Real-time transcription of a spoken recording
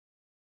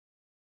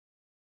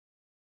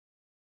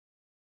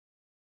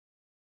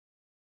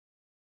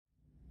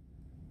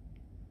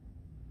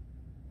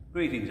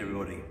Greetings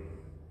everybody.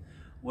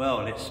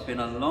 Well, it's been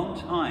a long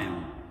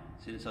time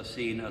since I've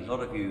seen a lot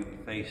of you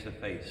face to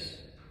face.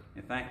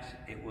 In fact,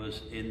 it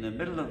was in the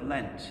middle of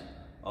Lent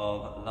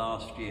of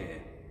last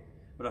year,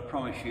 but I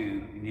promise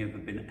you've never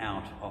been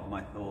out of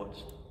my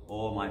thoughts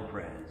or my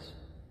prayers.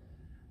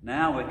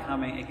 Now we're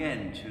coming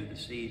again to the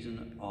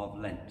season of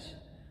Lent,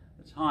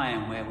 a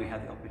time where we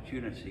have the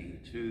opportunity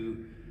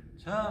to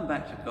turn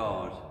back to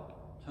God,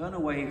 turn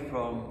away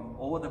from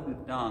all that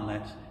we've done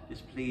that's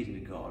displeasing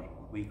to God,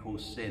 what we call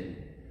sin,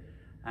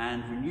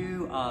 and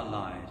renew our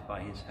lives by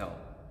his help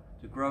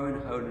to grow in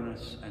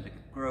holiness and to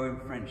grow in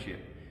friendship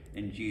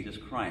in Jesus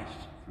Christ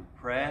through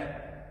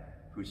prayer,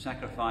 through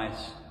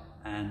sacrifice,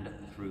 and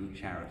through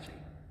charity.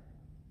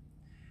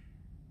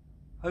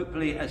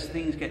 Hopefully, as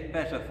things get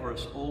better for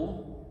us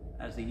all,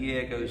 as the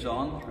year goes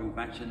on through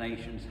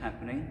vaccinations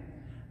happening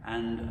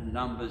and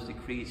numbers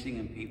decreasing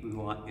in people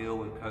who are ill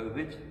with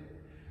COVID,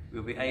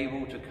 we'll be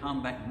able to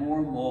come back more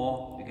and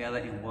more together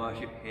in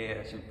worship here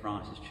at St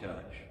Francis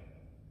Church.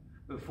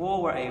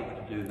 Before we're able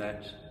to do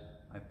that,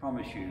 I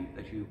promise you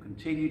that you will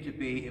continue to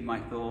be in my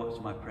thoughts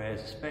and my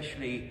prayers,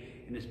 especially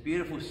in this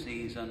beautiful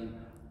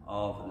season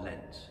of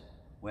Lent,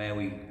 where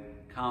we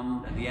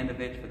come at the end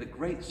of it for the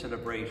great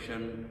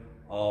celebration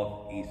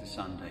of Easter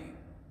Sunday.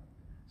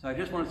 So I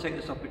just want to take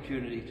this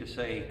opportunity to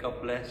say,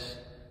 God bless,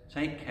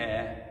 take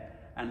care,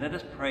 and let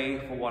us pray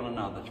for one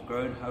another to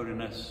grow in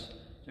holiness,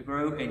 to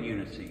grow in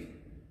unity,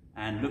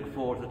 and look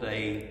forward to the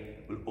day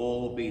we'll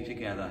all be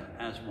together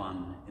as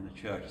one in the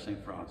Church of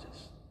St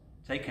Francis.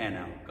 Take care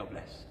now. God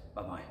bless.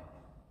 Bye-bye.